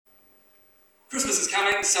Christmas is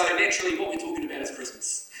coming, so naturally what we're talking about is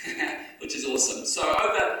Christmas, which is awesome. So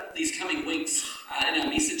over these coming weeks in our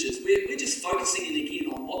messages, we're just focusing in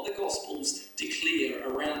again on what the Gospels declare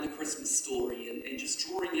around the Christmas story and just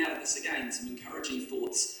drawing out of this again some encouraging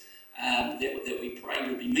thoughts that we pray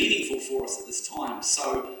will be meaningful for us at this time.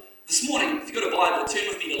 So this morning, if you've got a Bible, turn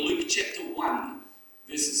with me to Luke chapter 1,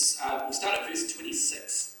 we'll start at verse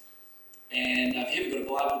 26. And if you haven't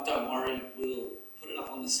got a Bible, don't worry, we'll put it up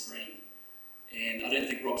on the screen. And I don't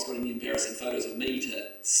think Rob's got any embarrassing photos of me to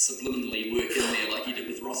subliminally work in there like you did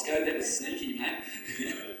with Roscoe. That was sneaky, mate.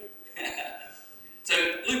 So,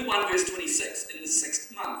 Luke 1 verse 26. In the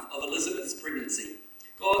 6th month of Elizabeth's pregnancy,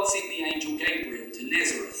 God sent the angel Gabriel to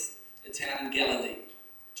Nazareth, a town in Galilee,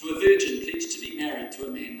 to a virgin pledged to be married to a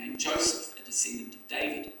man named Joseph, a descendant of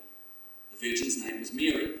David. The virgin's name was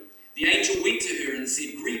Mary. The angel went to her and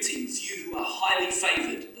said, "Greetings, you who are highly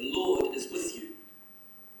favoured, the Lord is with you."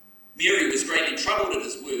 Mary was greatly troubled at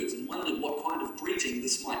his words and wondered what kind of greeting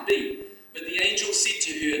this might be. But the angel said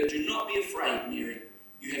to her, "Do not be afraid, Mary.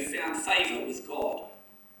 You have found favour with God.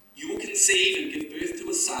 You will conceive and give birth to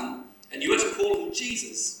a son, and you are to call him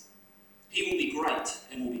Jesus. He will be great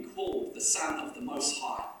and will be called the Son of the Most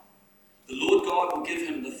High. The Lord God will give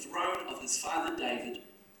him the throne of his father David,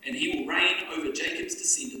 and he will reign over Jacob's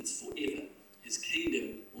descendants forever. His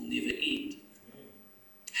kingdom will never end."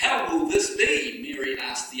 "How will this be?" Mary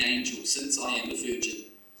asked the angel, "since I am a virgin?"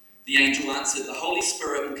 The angel answered, "The Holy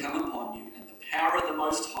Spirit will come upon you, and the power of the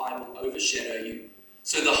Most High will overshadow you.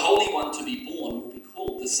 So the Holy One to be born will be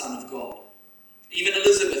called the Son of God. Even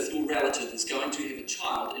Elizabeth, your relative, is going to have a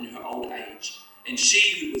child in her old age, and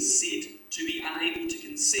she who was said to be unable to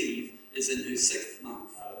conceive is in her 6th month.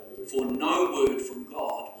 For no word from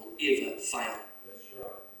God will ever fail."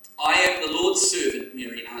 "I am the Lord's servant,"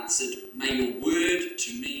 Mary answered. "May your word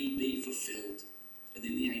to me be fulfilled." And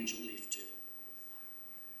then the angel left her.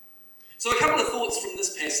 So a couple of thoughts from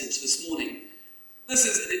this passage this morning.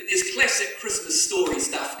 There's classic Christmas story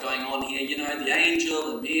stuff going on here, you know, the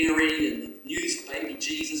angel and Mary and the news of baby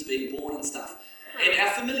Jesus being born and stuff. And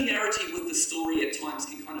our familiarity with the story at times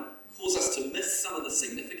can kind of cause us to miss some of the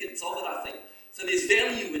significance of it, I think. So there's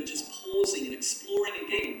value in just pausing and exploring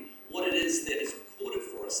again what it is that is recorded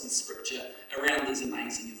for us in Scripture around these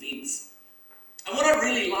amazing events. And what I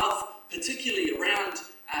really love, particularly around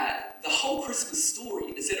the whole Christmas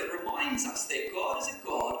story, is that it reminds us that God is a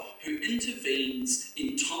God who intervenes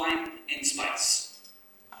in time and space.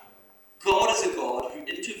 God is a God who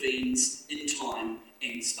intervenes in time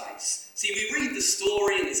and space. See, we read the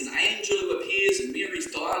story and there's an angel who appears and Mary's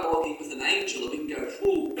dialoguing with an angel and we can go,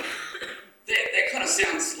 "Ooh, that kind of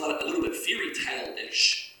sounds like a little bit fairy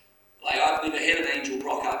tale-ish. Like, I've never had an angel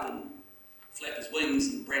rock up and flap his wings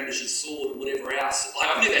and brandish his sword and whatever else. Like,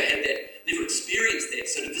 I've never had that, never experienced that.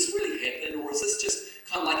 So did this really happen, or is this just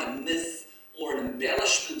kind of like a myth or an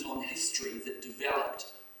embellishment on history that developed?"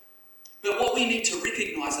 But what we need to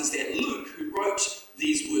recognise is that Luke, who wrote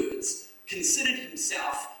these words, considered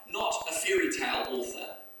himself not a fairy tale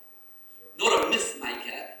author, not a myth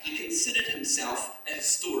maker. He considered himself a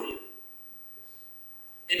historian.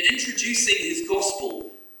 In introducing his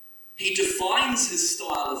gospel, he defines his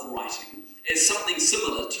style of writing as something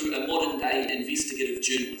similar to a modern-day investigative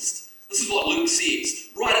journalist. This is what Luke says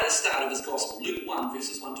right at the start of his gospel, Luke 1,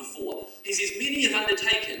 verses 1 to 4. He says, "Many have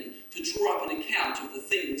undertaken to draw up an account of the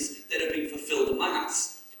things that have been fulfilled among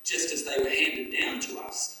us, just as they were handed down to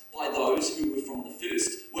us by those who were from the first,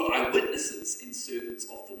 were eyewitnesses and servants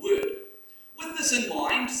of the word. With this in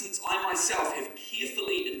mind, since I myself have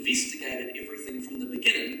carefully investigated everything from the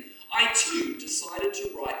beginning, I too decided to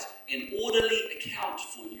write an orderly account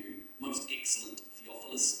for you, most excellent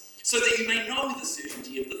Theophilus, so that you may know the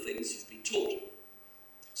certainty of the things you've been taught."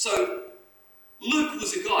 So, Luke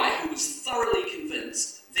was a guy who was thoroughly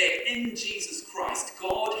convinced that in Jesus Christ,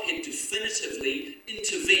 God had definitively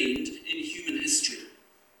intervened in human history.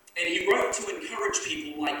 And he wrote to encourage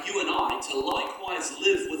people like you and I to likewise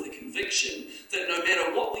live with the conviction that no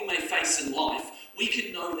matter what we may face in life, we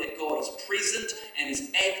can know that God is present and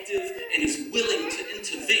is active and is willing to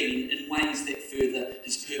intervene in ways that further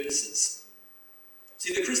his purposes.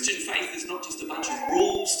 See, the Christian faith is not just a bunch of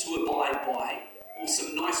rules to abide by or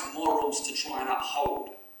some nice morals to try and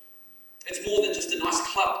uphold. It's more than just a nice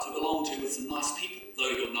club to belong to with some nice people, though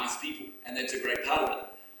you're nice people, and that's a great part of it.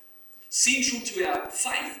 Central to our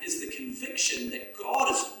faith is the conviction that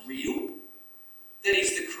God is real, that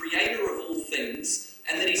he's the creator of all things,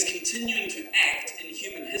 and that he's continuing to act in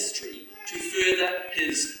human history to further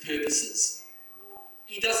his purposes.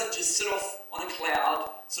 He doesn't just sit off on a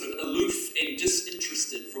cloud, sort of aloof and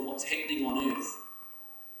disinterested from what's happening on earth.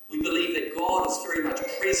 We believe that God is very much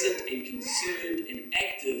present present and concerned and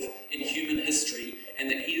active in human history, and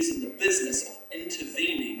that he is in the business of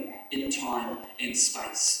intervening in time and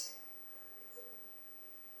space.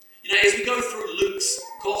 You know, as we go through Luke's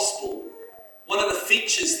gospel, one of the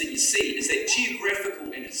features that you see is that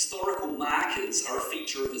geographical and historical markers are a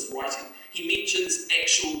feature of his writing. He mentions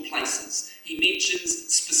actual places. He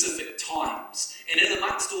mentions specific times. And in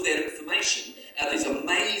amongst all that information are these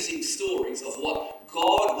amazing stories of what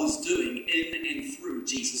God was doing in and through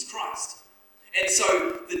Jesus Christ. And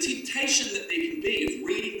so the temptation that there can be of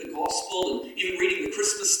reading the gospel and even reading the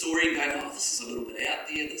Christmas story and going, oh, this is a little bit out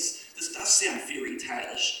there, this does sound fairy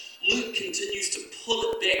tale-ish. Luke continues to pull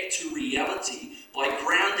it back to reality by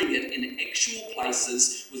grounding it in actual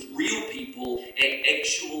places with real people at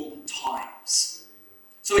actual times.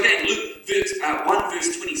 So again, Luke 1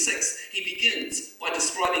 verse 26, he begins by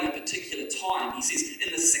describing a particular time. He says,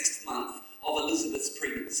 in the 6th month of Elizabeth's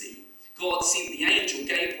pregnancy, God sent the angel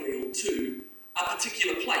Gabriel to a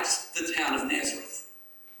particular place, the town of Nazareth.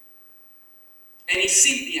 And he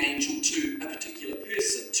sent the angel to a particular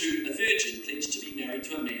person, to a virgin pledged to be married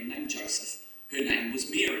to a man named Joseph. Her name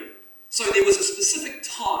was Mary. So there was a specific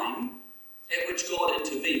time at which God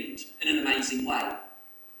intervened in an amazing way.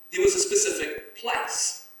 There was a specific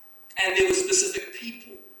place. And there were specific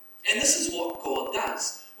people. And this is what God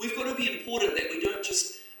does. We've got to be important that we don't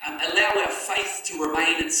just allow our faith to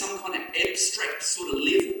remain at some kind of abstract sort of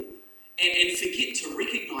level and forget to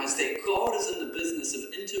recognise that God is in the business of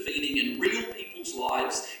intervening in real people's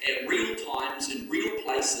lives at real times, in real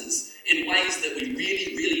places, in ways that we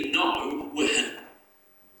really, really know were Him.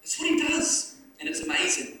 That's what He does, and it's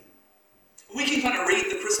amazing. We can kind of read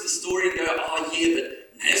the Christmas story and go, oh yeah,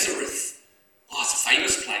 but Nazareth, oh, it's a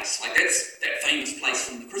famous place. Like that's that famous place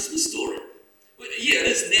from the Christmas story. Well, yeah, it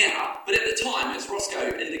is now, but at the time, as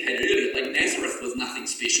Roscoe indicated earlier, like Nazareth was nothing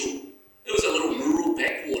special. It was a little rural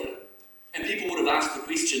backwater. And people would have asked the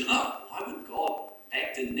question, oh, why would God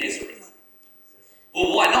act in Nazareth?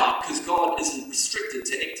 Well, why not? Because God isn't restricted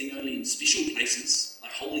to acting only in special places,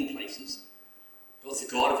 like holy places. God's the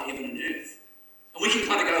God of heaven and earth. And we can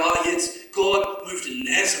kind of go, oh yes, God moved in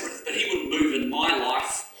Nazareth, but He wouldn't move in my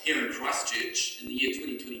life here in Christchurch in the year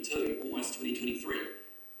 2022, almost 2023. And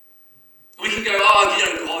we can go, oh,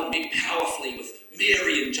 you know, God met powerfully with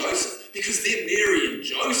Mary and Joseph, because they're Mary and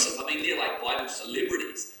Joseph. I mean, they're like Bible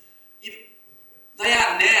celebrities. They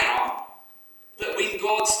are now, but when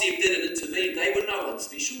God stepped in and intervened, they were no one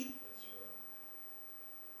special.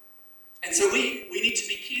 And so we need to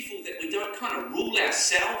be careful that we don't kind of rule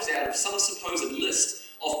ourselves out of some supposed list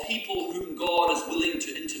of people whom God is willing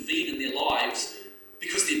to intervene in their lives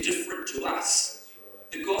because they're different to us.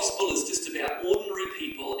 The gospel is just about ordinary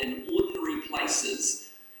people in ordinary places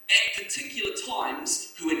at particular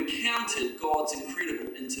times who encountered God's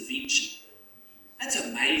incredible intervention. That's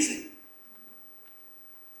amazing.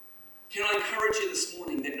 Can I encourage you this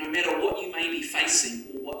morning that no matter what you may be facing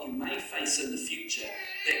or what you may face in the future,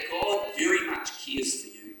 that God very much cares for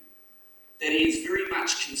you, that He is very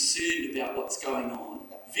much concerned about what's going on,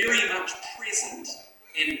 very much present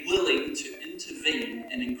and willing to intervene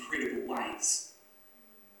in incredible ways.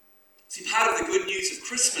 See, part of the good news of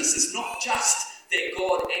Christmas is not just that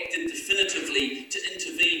God acted definitively to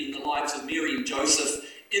intervene in the lives of Mary and Joseph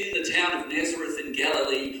in the town of Nazareth in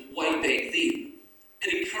Galilee way back then.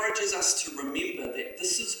 It encourages us to remember that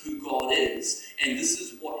this is who God is and this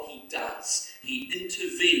is what He does. He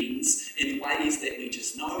intervenes in ways that we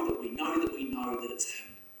just know that we know that we know that it's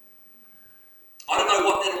Him. I don't know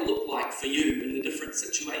what that'll look like for you in the different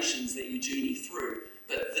situations that you journey through,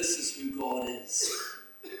 but this is who God is.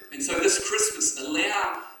 And so this Christmas,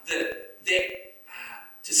 allow that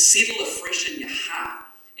to settle afresh in your heart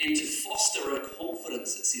and to foster a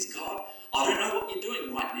confidence that says, God, I don't know what you're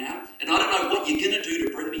doing right now, and I don't know what you're going to do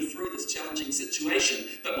to bring me through this challenging situation,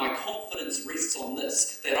 but my confidence rests on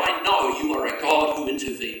this, that I know you are a God who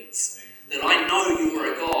intervenes, that I know you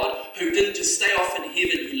are a God who didn't just stay off in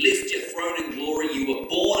heaven, you left your throne in glory, you were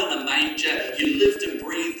born in a manger, you lived and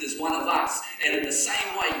breathed as one of us, and in the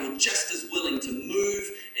same way you're just as willing to move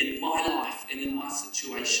in my life and in my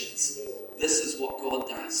situations. This is what God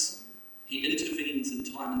does. He intervenes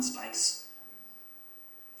in time and space.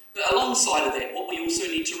 But alongside of that, what we also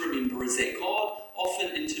need to remember is that God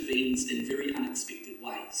often intervenes in very unexpected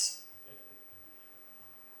ways.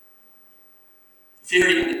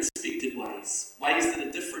 Very unexpected ways. Ways that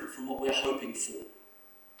are different from what we're hoping for.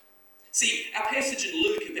 See, our passage in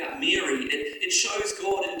Luke about Mary, it shows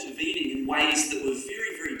God intervening in ways that were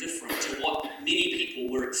very, very different to what many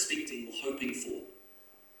people were expecting or hoping for.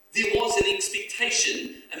 There was an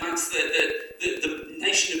expectation amongst the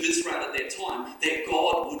nation of Israel at that time that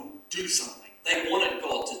God would do something. They wanted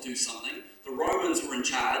God to do something. The Romans were in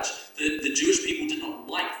charge. The Jewish people did not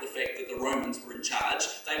like the fact that the Romans were in charge.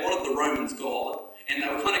 They wanted the Romans God. And they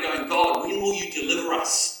were kind of going, God, when will you deliver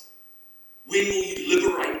us? When will you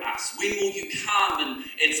liberate us? When will you come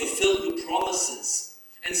and fulfill your promises?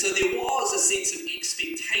 And so there was a sense of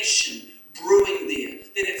expectation brewing there,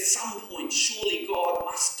 that at some point, surely God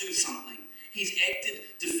must do something. He's acted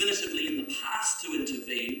definitively in the past to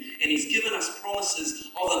intervene, and he's given us promises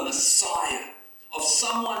of a Messiah, of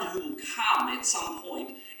someone who will come at some point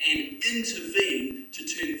and intervene to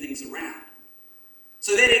turn things around.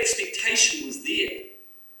 So that expectation was there.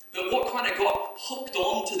 But what kind of got hooked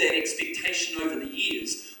onto that expectation over the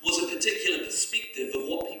years was a particular perspective of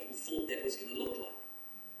what people thought that was going to look like.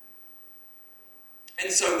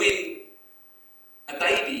 And so when a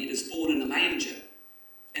baby is born in a manger,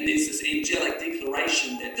 and there's this angelic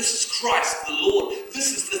declaration that this is Christ the Lord,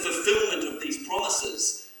 this is the fulfillment of these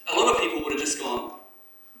promises, a lot of people would have just gone,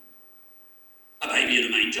 a baby in a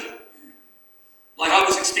manger? Like I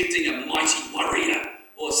was expecting a mighty warrior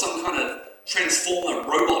or some kind of transformer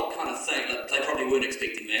robot kind of thing. They probably weren't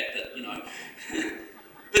expecting that, but you know.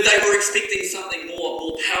 But they were expecting something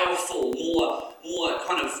more powerful, more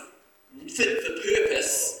kind of fit for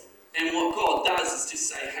purpose. And what God does is just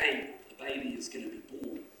say, hey, a baby is going to be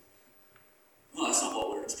born. Well, that's not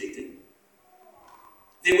what we're expecting.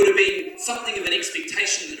 There would have been something of an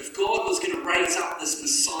expectation that if God was going to raise up this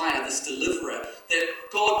Messiah, this deliverer, that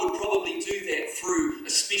God would probably do that through a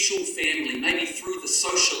special family, maybe through the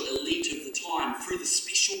social elite of the time, through the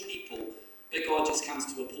special people, but God just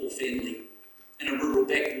comes to a poor family in a rural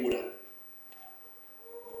backwater.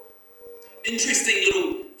 Interesting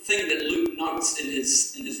little thing that Luke notes in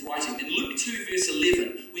his writing. In Luke 2 verse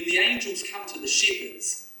 11, when the angels come to the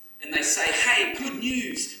shepherds, and they say, hey, good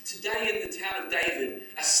news, today in the town of David,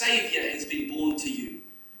 a Saviour has been born to you.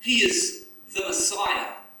 He is the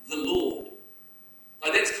Messiah, the Lord.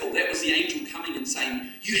 Oh, that's cool. That was the angel coming and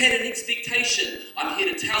saying, you had an expectation. I'm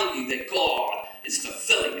here to tell you that God is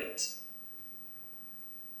fulfilling it.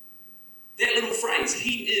 That little phrase,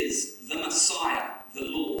 he is the Messiah, the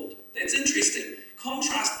Lord. That's interesting.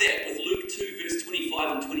 Contrast that with Luke 2 verse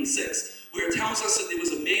 25 and 26, where it tells us that there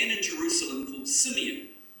was a man in Jerusalem called Simeon,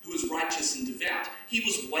 who was righteous and devout. He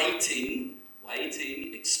was waiting,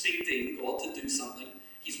 expecting God to do something.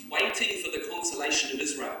 He's waiting for the consolation of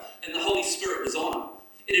Israel, and the Holy Spirit was on him.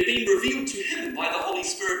 It had been revealed to him by the Holy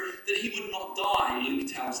Spirit that he would not die,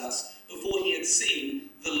 Luke tells us, before he had seen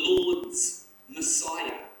the Lord's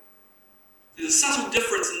Messiah. There's a subtle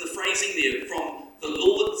difference in the phrasing there from the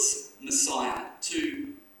Lord's Messiah to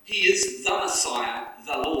he is the Messiah,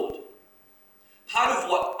 the Lord. Part of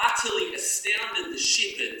what utterly astounded the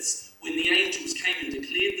shepherds when the angels came and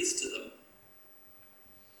declared this to them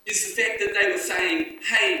is the fact that they were saying,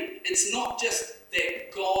 hey, it's not just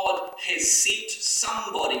that God has sent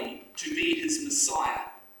somebody to be his Messiah.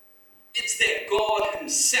 It's that God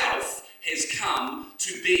himself has come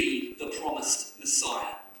to be the promised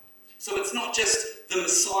Messiah. So it's not just the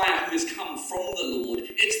Messiah who has come from the Lord,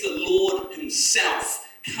 it's the Lord himself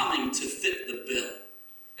coming to fit the bill.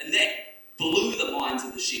 And that blew the minds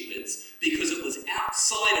of the shepherds because it was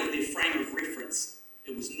outside of their frame of reference.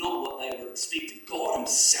 It was not what they were expecting. God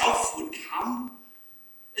himself would come.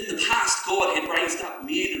 In the past, God had raised up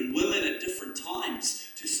men and women at different times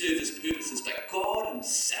to serve his purposes, but God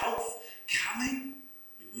himself coming,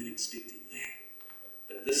 we weren't expecting that.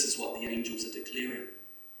 But this is what the angels are declaring.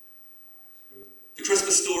 The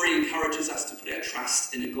Christmas story encourages us to put our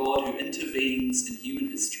trust in a God who intervenes in human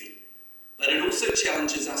history. But it also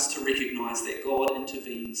challenges us to recognise that God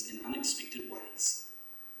intervenes in unexpected ways.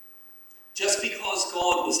 Just because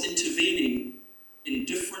God was intervening in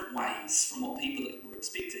different ways from what people were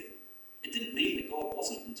expecting, it didn't mean that God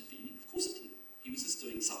wasn't intervening. Of course it didn't. He was just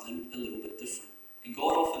doing something a little bit different. And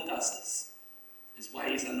God often does this. His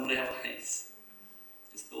ways are not our ways.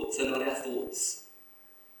 His thoughts are not our thoughts.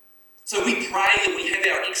 So we pray and we have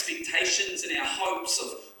our expectations and our hopes of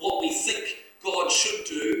what we think God should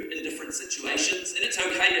do in different situations, and it's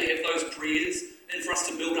okay to have those prayers and for us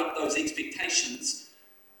to build up those expectations,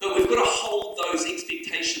 but we've got to hold those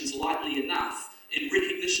expectations lightly enough in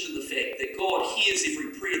recognition of the fact that God hears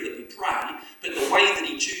every prayer that we pray, but the way that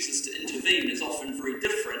he chooses to intervene is often very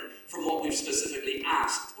different from what we've specifically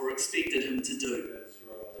asked or expected him to do.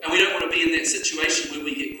 And we don't want to be in that situation where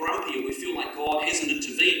we get grumpy or we feel like God hasn't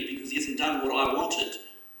intervened because he hasn't done what I wanted.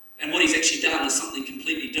 And what he's actually done is something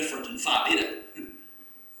completely different and far better.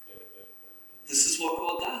 This is what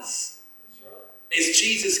God does. As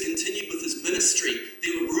Jesus continued with his ministry,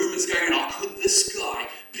 there were rumours going on, could this guy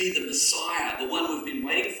be the Messiah, the one we've been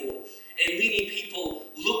waiting for? And many people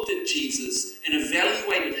looked at Jesus and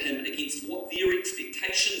evaluated him against what their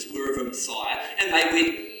expectations were of a Messiah, and they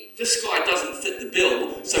went, this guy doesn't fit the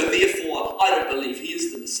bill, so therefore I don't believe he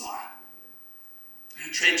is the Messiah.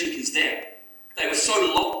 How tragic is that? They were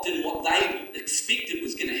so locked in what they expected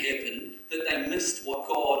was going to happen that they missed what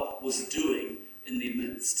God was doing in their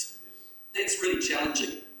midst. That's really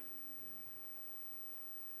challenging.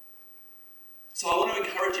 So I want to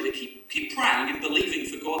encourage you to keep praying and believing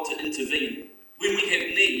for God to intervene. When we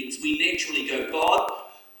have needs, we naturally go, God,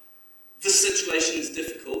 this situation is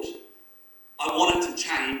difficult. I want it to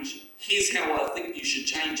change. Here's how I think you should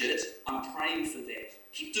change it. I'm praying for that.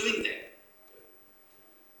 Keep doing that.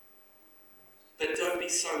 But don't be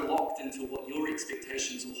so locked into what your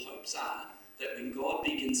expectations or hopes are that when God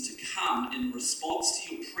begins to come in response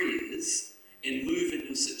to your prayers and move in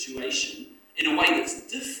your situation in a way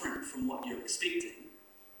that's different from what you're expecting,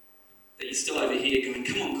 that you're still over here going,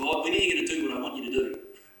 come on God, when are you going to do what I want you to do?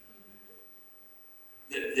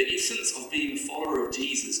 The essence of being a follower of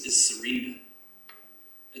Jesus is surrender.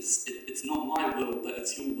 It's not my will, but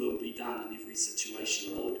it's your will be done in every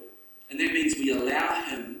situation, Lord. And that means we allow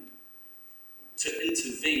him to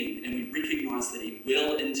intervene, and we recognise that he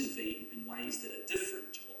will intervene in ways that are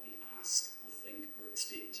different to what we ask or think or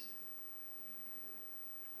expect.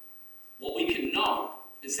 What we can know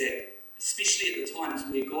is that, especially at the times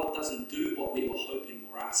where God doesn't do what we were hoping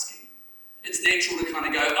or asking, it's natural to kind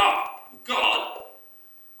of go, oh, God,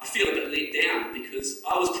 I feel a bit let down because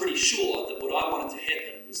I was pretty sure that what I wanted to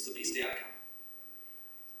happen was the best outcome.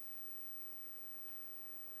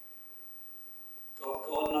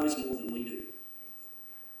 God knows more than we do.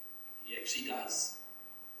 He actually does.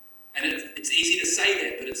 And it's easy to say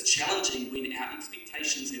that, but it's challenging when our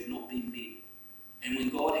expectations have not been met. And when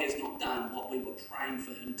God has not done what we were praying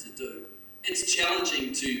for him to do. It's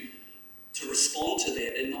challenging to respond to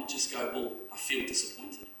that and not just go, well, I feel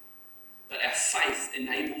disappointed. But our faith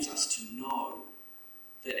enables us to know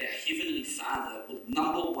that our Heavenly Father will,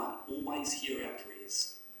 number one, always hear our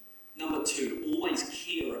prayers. Number two, always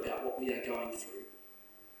care about what we are going through.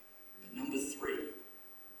 But number three,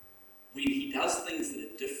 when he does things that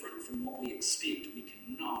are different from what we expect, we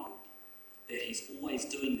can know that he's always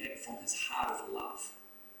doing that from his heart of love.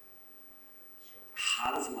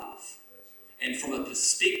 Heart of love. And from a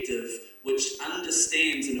perspective which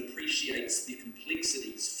understands and appreciates the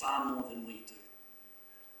complexities far more than we do.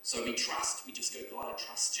 So we trust. We just go, God, I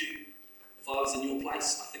trust you. If I was in your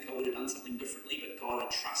place, I think I would have done something differently, but God, I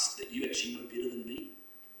trust that you actually know better than me.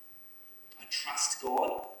 I trust,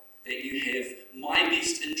 God, that you have my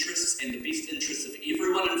best interests and the best interests of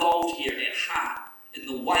everyone involved here at heart in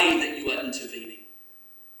the way that you are intervening.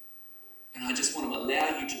 And I just want to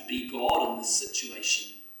allow you to be God in this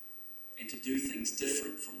situation and to do things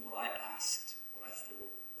different from what I asked, what I thought,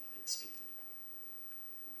 what I expected.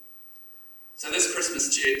 So this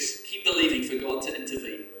Christmas, church, keep believing for God to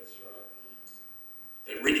intervene.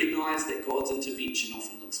 But recognise that God's intervention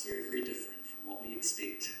often looks very, very different from what we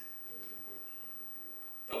expect.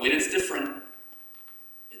 But when it's different,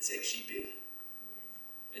 it's actually better.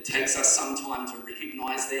 It takes us some time to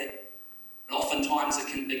recognise that. And oftentimes it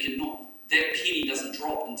cannot, that penny doesn't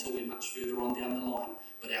drop until we're much further on down the line.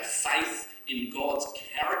 But our faith in God's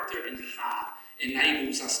character and heart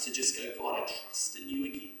enables us to just go, God, I trust in you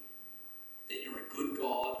again. That you're a good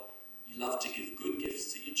God, you love to give good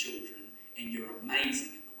gifts to your children, and you're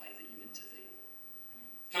amazing in the way that you intervene.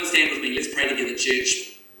 Come and stand with me, let's pray together,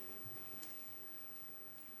 church.